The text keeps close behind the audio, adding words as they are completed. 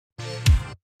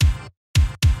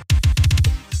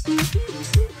The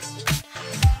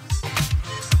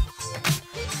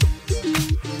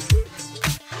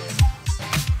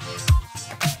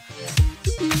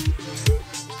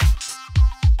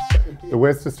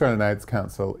West Australian AIDS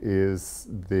Council is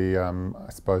the,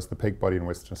 I suppose, the peak body in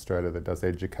Western Australia that does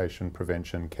education,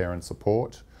 prevention, care and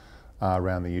support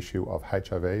around the issue of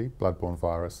HIV, bloodborne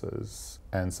viruses,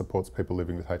 and supports people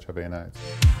living with HIV and AIDS.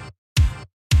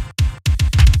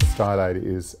 StyleAid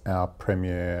is our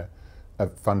premier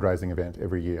fundraising event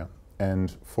every year,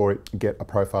 and for it to get a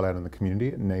profile out in the community,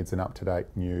 it needs an up-to-date,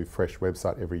 new, fresh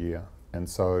website every year. And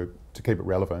so, to keep it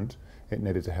relevant, it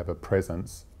needed to have a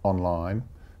presence online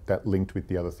that linked with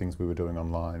the other things we were doing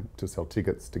online to sell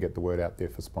tickets, to get the word out there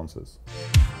for sponsors.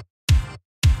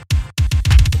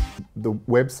 The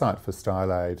website for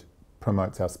StyleAid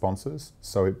promotes our sponsors,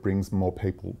 so it brings more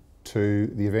people to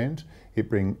the event.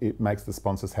 It makes the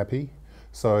sponsors happy.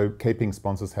 So keeping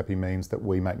sponsors happy means that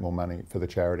we make more money for the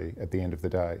charity at the end of the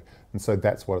day. And so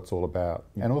that's what it's all about.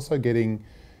 And also getting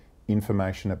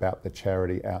information about the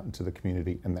charity out into the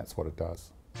community, and that's what it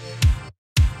does.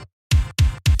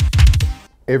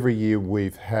 Every year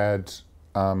we've had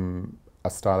a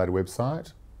StyleAid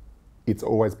website. It's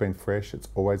always been fresh, it's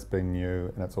always been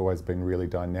new, and it's always been really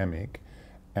dynamic.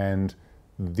 And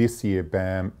this year,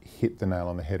 BAM hit the nail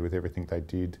on the head with everything they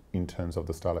did in terms of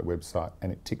the StyleAid website,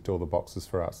 and it ticked all the boxes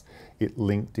for us. It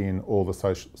linked in all the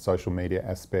social media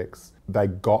aspects. They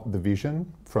got the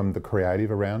vision from the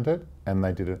creative around it, and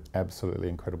they did an absolutely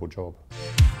incredible job.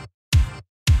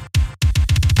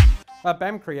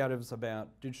 BAM Creative is about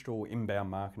digital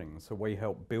inbound marketing, so we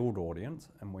help build audience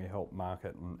and we help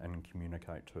market and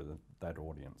communicate to that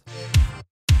audience.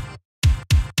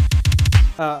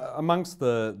 Amongst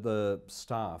the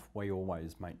staff, we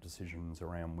always make decisions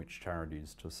around which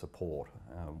charities to support.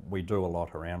 We do a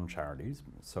lot around charities,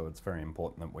 so it's very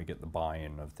important that we get the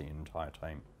buy-in of the entire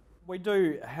team. We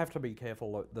do have to be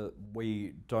careful that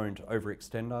we don't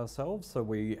overextend ourselves, so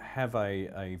we have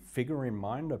a figure in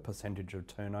mind, a percentage of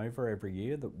turnover every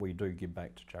year that we do give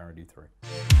back to charity through.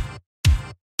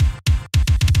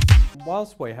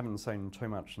 Whilst we haven't seen too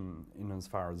much in as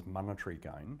far as monetary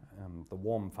gain, the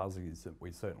warm fuzzies that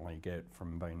we certainly get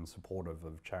from being supportive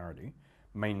of charity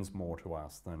means more to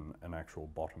us than an actual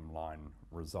bottom line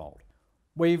result.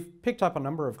 We've picked up a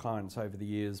number of clients over the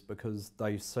years because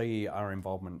they see our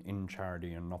involvement in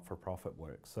charity and not-for-profit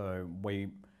work. So we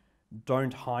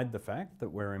don't hide the fact that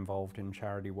we're involved in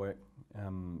charity work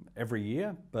every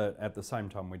year, but at the same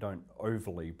time we don't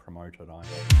overly promote it either.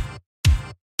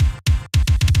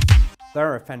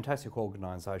 They're a fantastic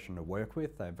organisation to work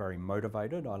with. They're very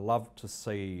motivated. I love to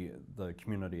see the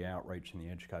community outreach and the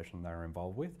education they're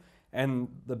involved with. And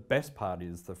the best part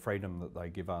is the freedom that they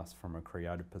give us from a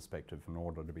creative perspective in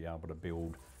order to be able to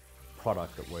build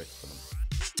product that works for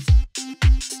them.